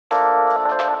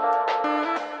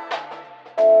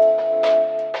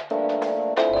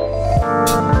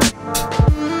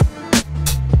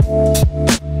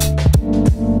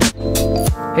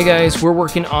Hey guys, we're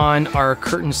working on our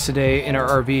curtains today in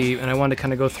our RV, and I wanted to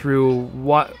kind of go through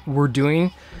what we're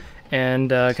doing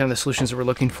and kind of the solutions that we're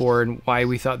looking for and why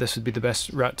we thought this would be the best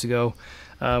route to go.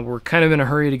 We're kind of in a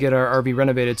hurry to get our RV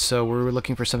renovated, so we were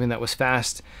looking for something that was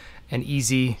fast and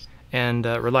easy and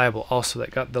reliable also, that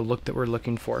got the look that we're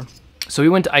looking for. So we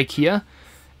went to IKEA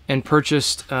and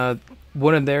purchased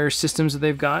one of their systems that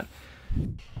they've got.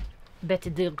 Better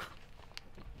deal.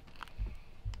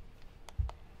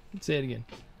 Say it again.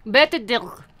 Better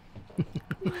deal.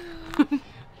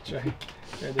 Try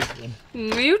this one.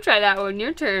 You try that one.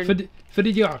 Your turn. For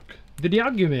the yak. The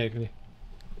yak you make me.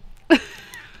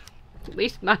 At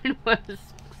least mine was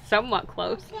somewhat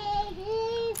close.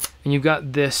 And you've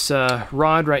got this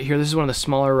rod right here. This is one of the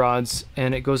smaller rods,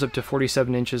 and it goes up to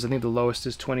 47 inches. I think the lowest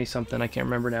is 20 something. I can't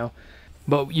remember now.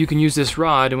 But you can use this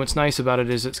rod, and what's nice about it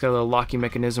is it's got a little locking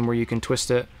mechanism where you can twist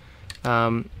it,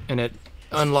 and it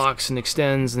unlocks and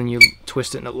extends, and then you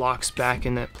twist it and it locks back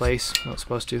in that place. Well, it's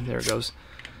supposed to. There it goes.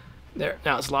 There.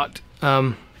 Now it's locked.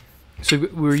 So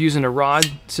we're using a rod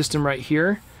system right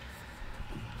here.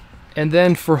 And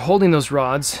then for holding those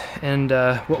rods, and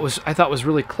what I thought was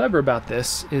really clever about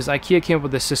this is IKEA came up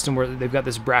with this system where they've got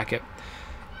this bracket,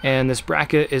 and this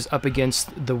bracket is up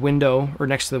against the window or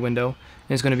next to the window,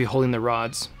 and it's going to be holding the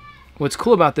rods. What's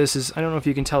cool about this is, I don't know if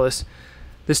you can tell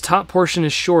this top portion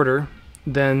is shorter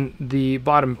than the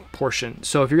bottom portion.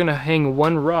 So if you're going to hang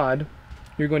one rod,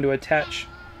 you're going to attach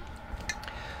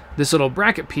this little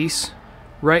bracket piece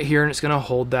right here, and it's going to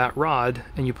hold that rod,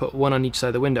 and you put one on each side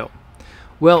of the window.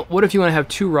 Well, what if you want to have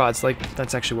two rods? Like,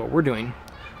 that's actually what we're doing.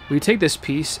 We take this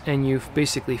piece and you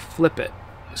basically flip it.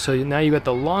 So now you've got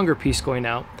the longer piece going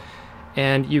out,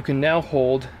 and you can now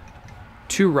hold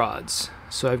two rods.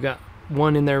 So I've got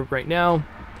one in there right now.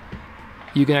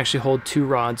 You can actually hold two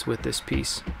rods with this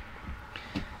piece.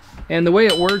 And the way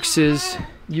it works is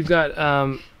you've got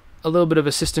a little bit of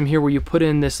a system here where you put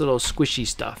in this little squishy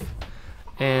stuff.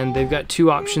 And they've got two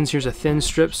options. Here's a thin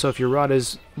strip, so if your rod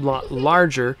is a lot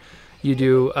larger, you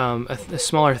do a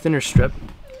smaller, thinner strip.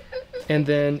 And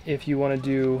then if you want to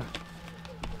do,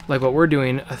 like what we're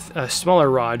doing, a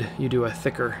smaller rod, you do a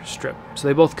thicker strip. So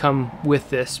they both come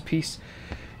with this piece.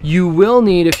 You will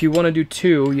need, if you want to do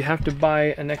two, you have to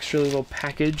buy an extra little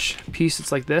package piece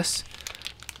that's like this.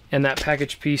 And that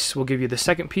package piece will give you the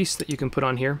second piece that you can put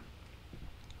on here.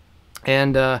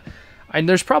 And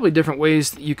there's probably different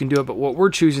ways that you can do it, but what we're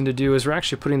choosing to do is we're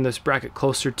actually putting this bracket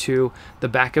closer to the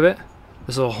back of it,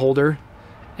 this little holder.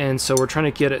 And so we're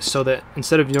trying to get it so that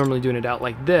instead of normally doing it out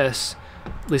like this,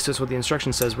 at least that's what the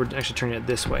instruction says, we're actually turning it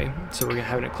this way. So we're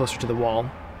having it closer to the wall.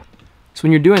 So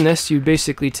when you're doing this, you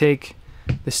basically take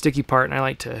the sticky part, and I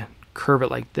like to curve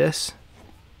it like this.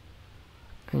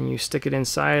 And you stick it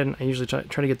inside, and I usually try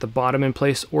to get the bottom in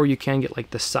place, or you can get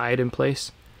like the side in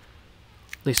place,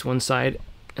 at least one side,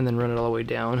 and then run it all the way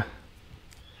down.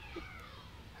 And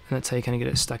that's how you kind of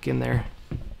get it stuck in there.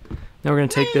 Now we're going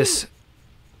to take this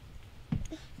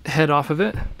head off of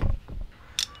it.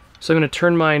 So I'm going to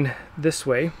turn mine this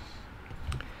way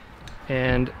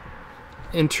and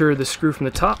enter the screw from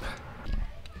the top.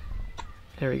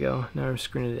 There we go. Now I'm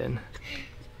screwing it in.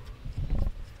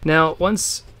 Now,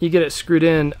 once you get it screwed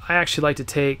in, I actually like to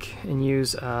take and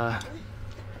use a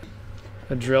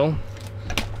drill.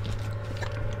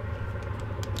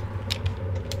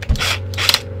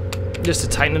 Just to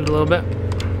tighten it a little bit.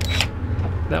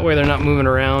 That way they're not moving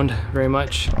around very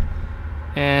much.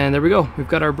 And there we go. We've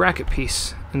got our bracket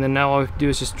piece. And then now all we have to do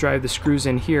is just drive the screws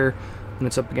in here when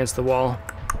it's up against the wall.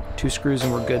 Two screws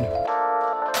and we're good.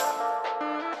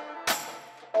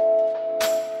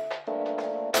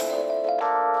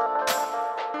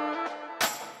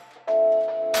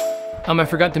 I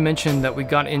forgot to mention that we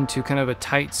got into kind of a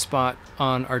tight spot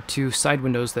on our two side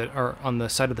windows that are on the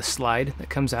side of the slide that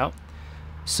comes out.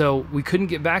 So we couldn't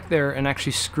get back there and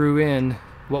actually screw in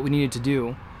what we needed to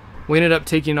do. We ended up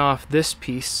taking off this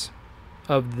piece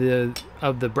of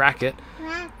the bracket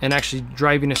and actually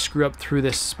driving a screw up through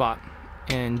this spot.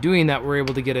 And doing that, we're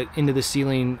able to get it into the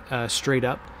ceiling straight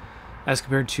up as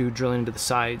compared to drilling into the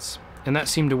sides. And that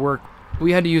seemed to work.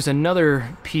 We had to use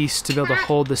another piece to be able to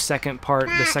hold the second part,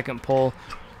 the second pole,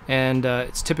 and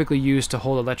it's typically used to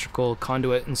hold electrical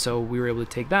conduit, and so we were able to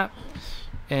take that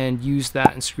and use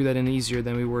that and screw that in easier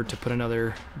than we were to put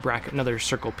another bracket, another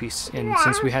circle piece in,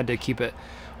 since we had to keep it.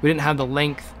 We didn't have the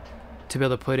length to be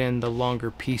able to put in the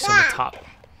longer piece on the top.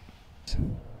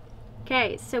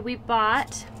 Okay, so we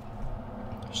bought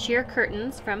sheer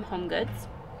curtains from Home Goods,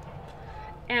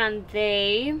 and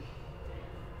they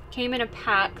came in a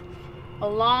pack, a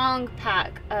long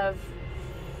pack of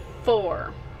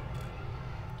 4.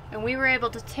 And we were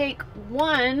able to take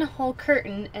one whole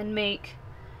curtain and make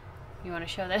You want to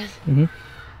show this? Mm-hmm.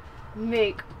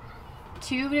 Make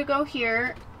 2 to go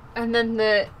here, and then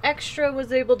the extra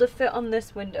was able to fit on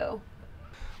this window.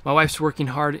 My wife's working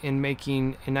hard in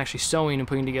making and actually sewing and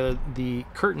putting together the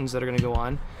curtains that are going to go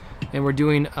on. And we're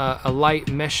doing a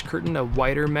light mesh curtain, a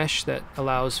wider mesh that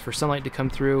allows for sunlight to come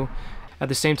through. At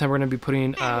the same time, we're going to be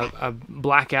putting a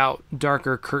blackout,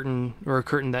 darker curtain, or a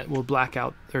curtain that will black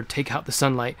out or take out the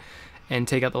sunlight and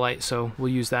take out the light. So we'll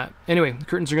use that. Anyway, the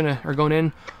curtains are going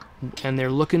in, and they're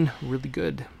looking really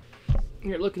good.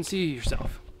 Here, look and see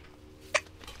yourself.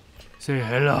 Say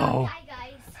hello. Hi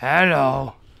guys.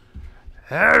 Hello.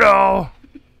 Hello.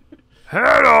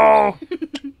 Hello.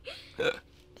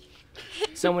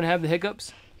 Someone have the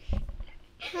hiccups?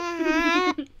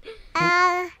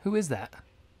 Who is that?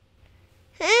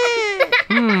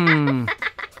 Hmm.